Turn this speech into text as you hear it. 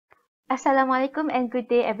Assalamualaikum and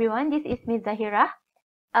good day everyone. This is Ms. Zahira.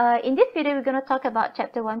 In this video, we're going to talk about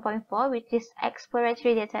chapter 1.4, which is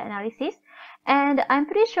exploratory data analysis. And I'm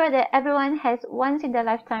pretty sure that everyone has once in their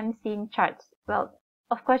lifetime seen charts. Well,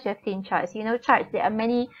 of course you have seen charts. You know charts. There are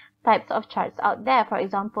many types of charts out there. For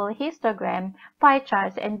example, histogram, pie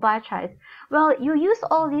charts, and bar charts. Well, you use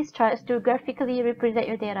all these charts to graphically represent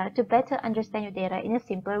your data to better understand your data in a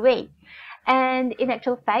simpler way. And in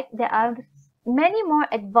actual fact, there are many more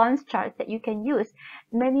advanced charts that you can use,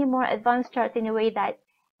 many more advanced charts in a way that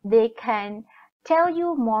they can tell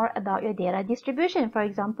you more about your data distribution. For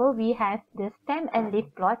example, we have the stem and leaf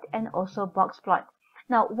plot and also box plot.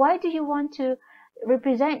 Now, why do you want to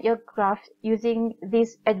represent your graph using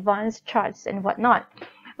these advanced charts and whatnot?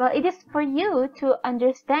 Well, it is for you to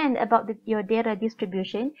understand about your data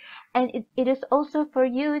distribution, and it is also for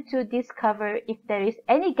you to discover if there is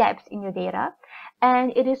any gaps in your data,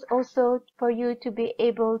 and it is also for you to be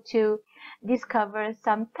able to discover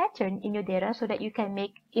some pattern in your data so that you can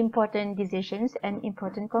make important decisions and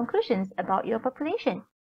important conclusions about your population.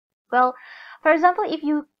 Well, for example, if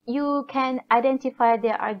you can identify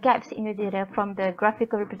there are gaps in your data from the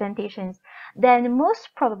graphical representations, then most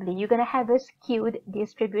probably you're going to have a skewed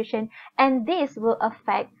distribution, and this will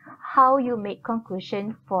affect how you make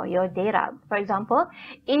conclusion for your data. For example,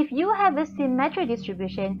 if you have a symmetric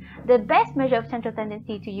distribution, the best measure of central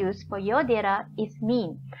tendency to use for your data is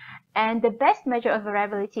mean. And the best measure of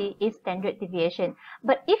variability is standard deviation.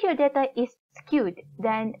 But if your data is skewed,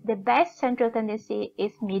 then the best central tendency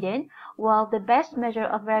is median, while the best measure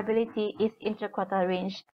of variability is interquartile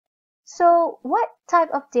range. So what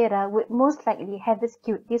type of data would most likely have a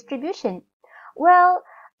skewed distribution? Well,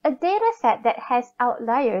 a data set that has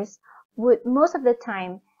outliers would most of the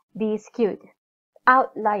time be skewed.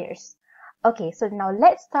 Outliers. Okay, so now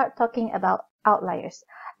let's start talking about outliers.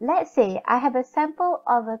 Let's say I have a sample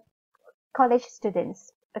of a college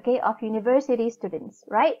students, okay, of university students,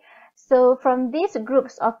 right? So from these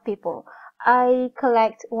groups of people, I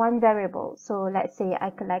collect one variable. So let's say I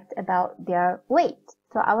collect about their weight.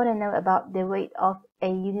 So I want to know about the weight of a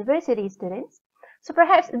university student. So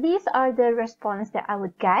perhaps these are the response that I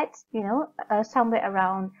would get, you know, somewhere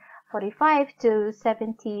around 45 to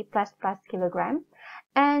 70 plus kilogram.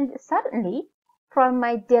 And suddenly, from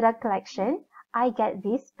my data collection, I get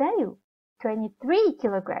this value, 23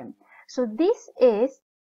 kilogram. So this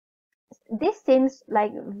seems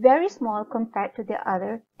like very small compared to the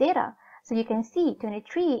other data. So you can see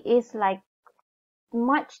 23 is like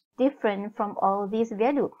much different from all these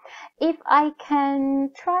value. If I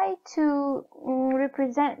can try to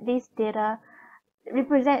represent this data,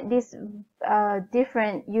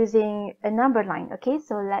 different using a number line. Okay,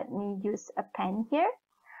 so let me use a pen here.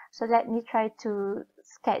 So let me try to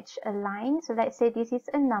sketch a line. So let's say this is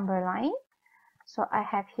a number line. So I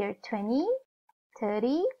have here 20,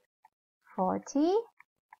 30, 40,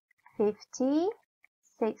 50,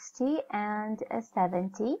 60, and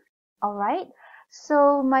 70. All right.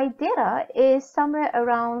 So my data is somewhere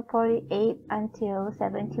around 48 until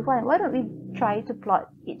 71. Why don't we try to plot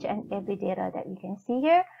each and every data that we can see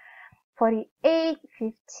here? 48,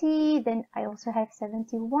 50, then I also have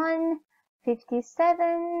 71,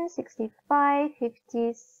 57, 65,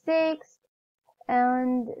 56,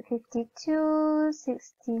 and 52,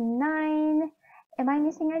 69. Am I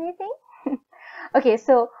missing anything? Okay,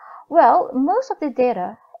 so, well, most of the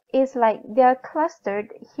data is like they're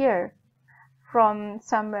clustered here from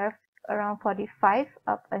somewhere around 45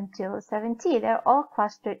 up until 70. They're all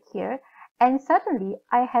clustered here. And suddenly,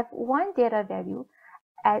 I have one data value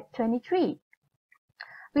at 23,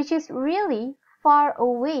 which is really far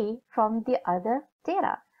away from the other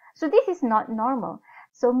data. So this is not normal.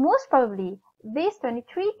 So most probably, this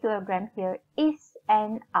 23 kilogram here is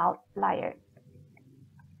an outlier.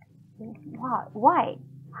 Why?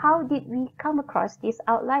 How did we come across this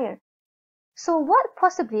outlier? So what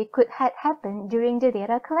possibly could have happened during the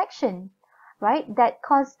data collection, right, that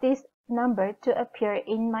caused this number to appear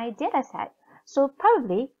in my data set? So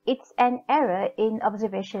probably it's an error in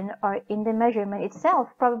observation or in the measurement itself.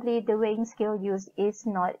 Probably the weighing scale used is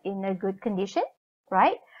not in a good condition,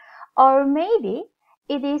 right? Or maybe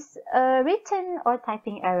it is a written or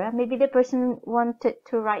typing error. Maybe the person wanted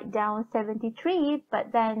to write down 73,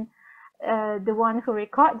 but then the one who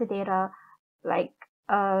record the data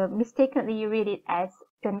mistakenly read it as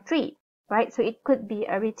 23, right? So it could be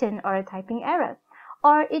a written or a typing error.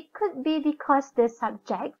 Or it could be because the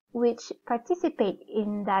subject which participate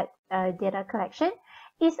in that data collection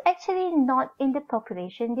is actually not in the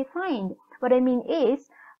population defined. What I mean is,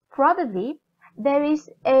 probably there is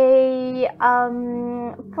a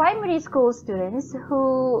primary school students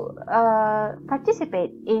who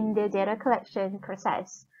participate in the data collection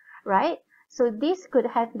process, right? So this could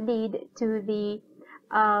have lead to the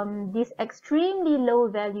this extremely low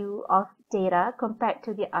value of data compared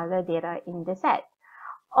to the other data in the set.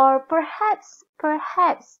 Or perhaps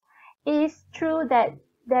it's true that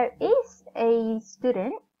there is a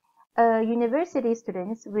student, a university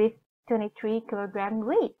student with 23 kilogram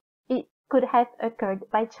weight. It could have occurred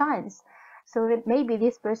by chance. So that maybe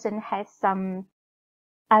this person has some,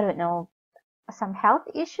 I don't know, some health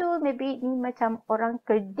issue. Maybe ni macam orang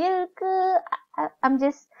kerdil ke. I'm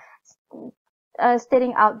just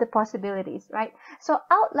stating out the possibilities, right? So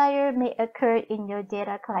outlier may occur in your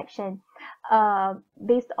data collection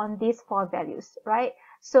based on these four values, right?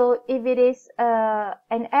 So if it is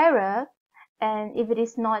an error, and if it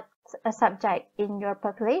is not a subject in your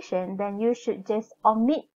population, then you should just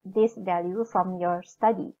omit this value from your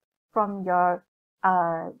study, from your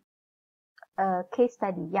case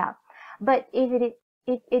study, yeah. But if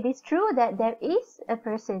it is true that there is a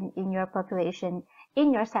person in your population,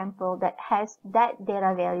 in your sample, that has that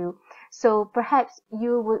data value, so perhaps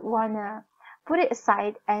you would want to put it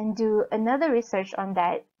aside and do another research on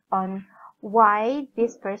that, on why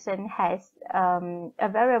this person has a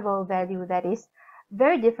variable value that is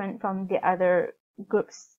very different from the other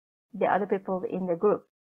groups, the other people in the group.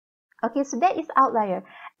 Okay, so that is outlier,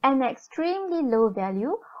 an extremely low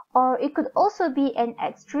value, or it could also be an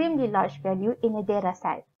extremely large value in a data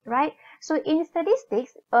set, right? So in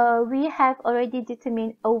statistics, we have already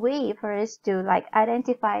determined a way for us to like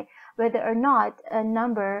identify whether or not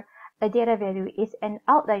a data value is an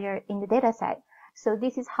outlier in the data set. So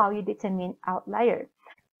this is how you determine outlier.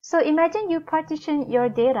 So imagine you partition your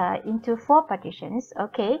data into 4 partitions,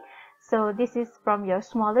 okay? So this is from your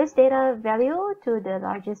smallest data value to the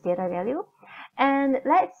largest data value. And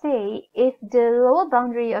let's say if the lower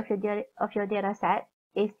boundary of your data set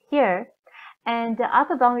is here, and the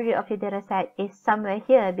upper boundary of your data set is somewhere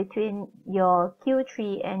here between your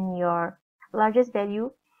Q3 and your largest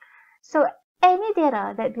value. So any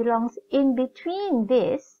data that belongs in between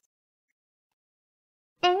this,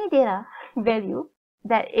 any data value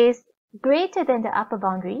that is greater than the upper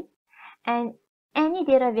boundary, and any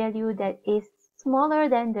data value that is smaller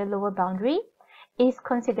than the lower boundary, is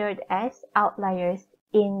considered as outliers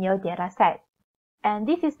in your data set. And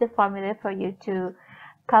this is the formula for you to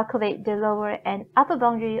calculate the lower and upper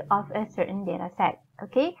boundary of a certain data set.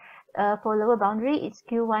 Okay, for lower boundary, it's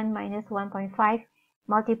Q1 minus 1.5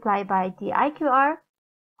 multiplied by the IQR.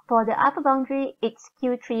 For the upper boundary, it's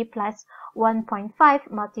Q3 plus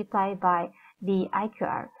 1.5 multiplied by the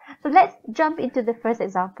IQR. So let's jump into the first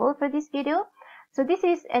example for this video. So this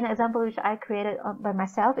is an example which I created by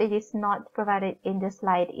myself. It is not provided in the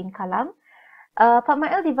slide in Kalam. Pak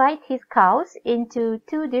Mail divides his cows into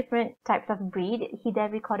 2 different types of breed. He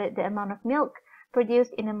then recorded the amount of milk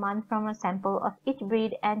produced in a month from a sample of each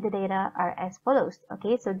breed, and the data are as follows.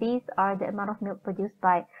 Okay, so these are the amount of milk produced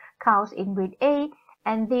by cows in breed A,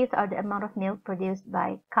 and these are the amount of milk produced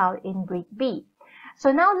by cow in breed B.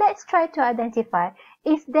 So now let's try to identify,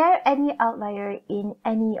 is there any outlier in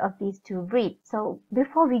any of these 2 breeds? So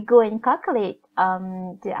before we go and calculate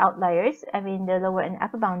the outliers, I mean the lower and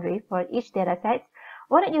upper boundary for each data set,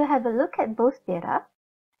 why don't you have a look at both data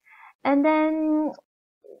and then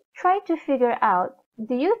try to figure out,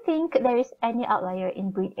 do you think there is any outlier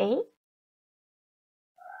in breed A?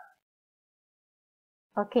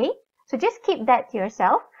 Okay, so just keep that to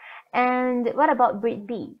yourself. And what about breed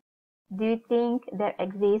B? Do you think there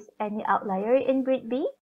exists any outlier in breed B?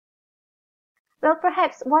 Well,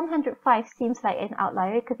 perhaps 105 seems like an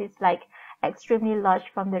outlier because it's like extremely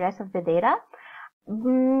large from the rest of the data.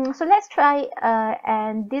 So let's try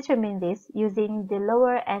and determine this using the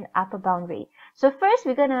lower and upper boundary. So first,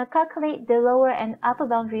 we're going to calculate the lower and upper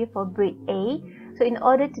boundary for breed A. So in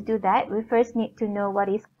order to do that, we first need to know what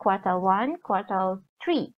is quartile 1, quartile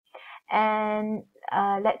 3. And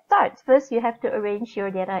let's start. First, you have to arrange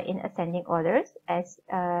your data in ascending orders as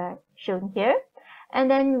shown here. And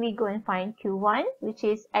then we go and find Q1, which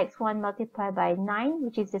is x1 multiplied by 9,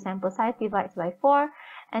 which is the sample size, divided by 4.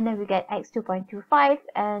 And then we get x2.25,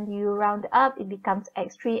 and you round up, it becomes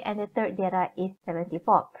x3, and the third data is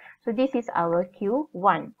 74. So this is our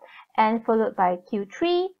Q1. And followed by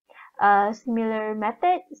Q3, similar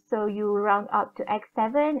method, so you round up to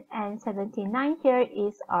x7, and 79 here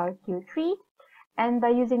is our Q3. And by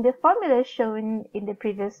using the formula shown in the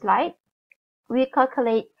previous slide, we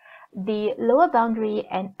calculate the lower boundary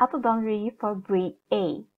and upper boundary for breed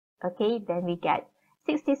A. Okay, then we get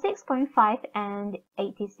 66.5 and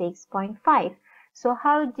 86.5. So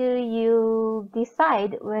how do you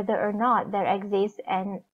decide whether or not there exists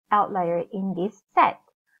an outlier in this set?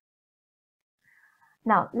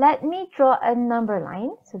 Now, let me draw a number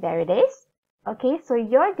line. So there it is. Okay, so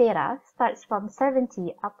your data starts from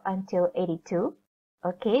 70 up until 82.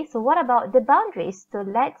 Okay, so what about the boundaries? So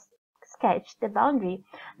let's sketch the boundary.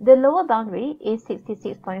 The lower boundary is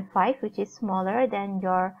 66.5, which is smaller than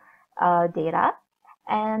your data.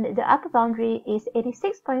 And the upper boundary is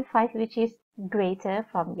 86.5, which is greater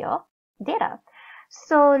from your data.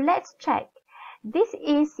 So let's check. This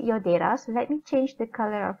is your data. So let me change the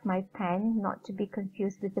color of my pen not to be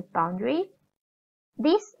confused with the boundary.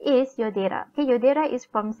 This is your data. Okay, your data is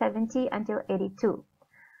from 70 until 82.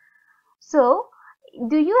 So,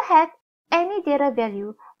 do you have any data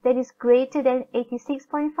value that is greater than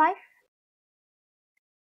 86.5?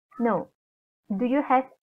 No. Do you have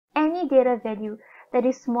any data value that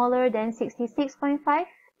is smaller than 66.5?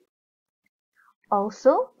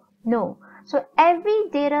 Also, no. So every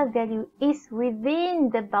data value is within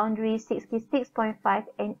the boundary 66.5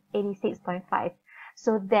 and 86.5.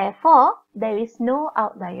 So therefore, there is no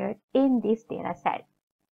outlier in this data set.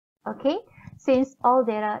 Okay, since all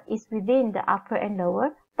data is within the upper and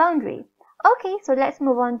lower boundary. Okay, so let's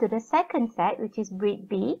move on to the second set, which is breed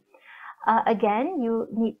B. Again, you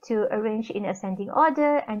need to arrange in ascending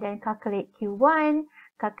order and then calculate Q1,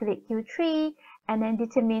 calculate Q3, and then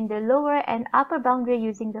determine the lower and upper boundary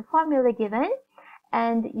using the formula given.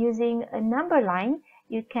 And using a number line,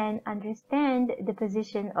 you can understand the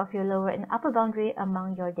position of your lower and upper boundary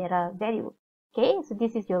among your data value. Okay, so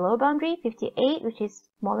this is your lower boundary, 58, which is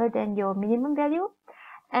smaller than your minimum value.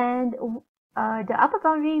 And the upper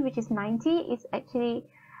boundary, which is 90, is actually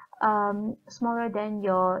smaller than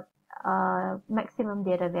your maximum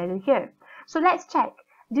data value here. So let's check.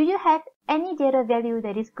 Do you have any data value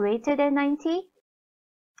that is greater than 90?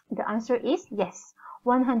 The answer is yes.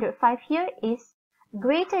 105 here is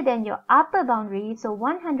greater than your upper boundary, so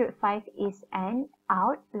 105 is an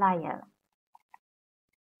outlier.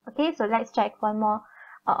 Okay, so let's check one more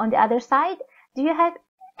on the other side. Do you have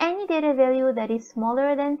any data value that is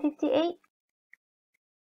smaller than 58?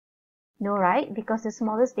 No, right? Because the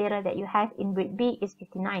smallest data that you have in breed B is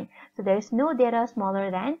 59. So there is no data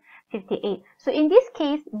smaller than 58. So in this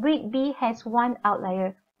case, breed B has one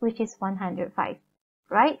outlier, which is 105,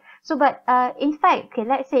 right? So, but in fact, okay,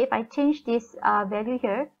 let's say if I change this value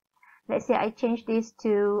here, let's say I change this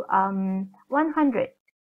to 100.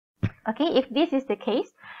 Okay, if this is the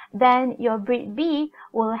case, then your breed B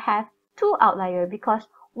will have two outliers because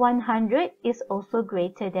 100 is also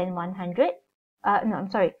greater than 100. No,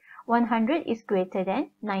 I'm sorry. 100 is greater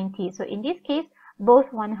than 90. So in this case,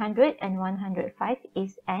 both 100 and 105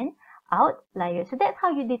 is an outlier. So that's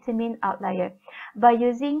how you determine outlier, by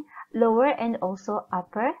using lower and also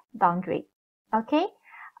upper boundary. Okay.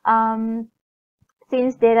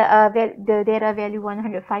 Since the data value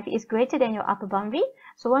 105 is greater than your upper boundary,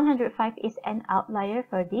 so 105 is an outlier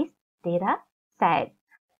for this data set.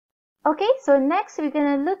 Okay, so next we're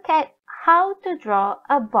going to look at how to draw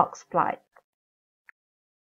a box plot.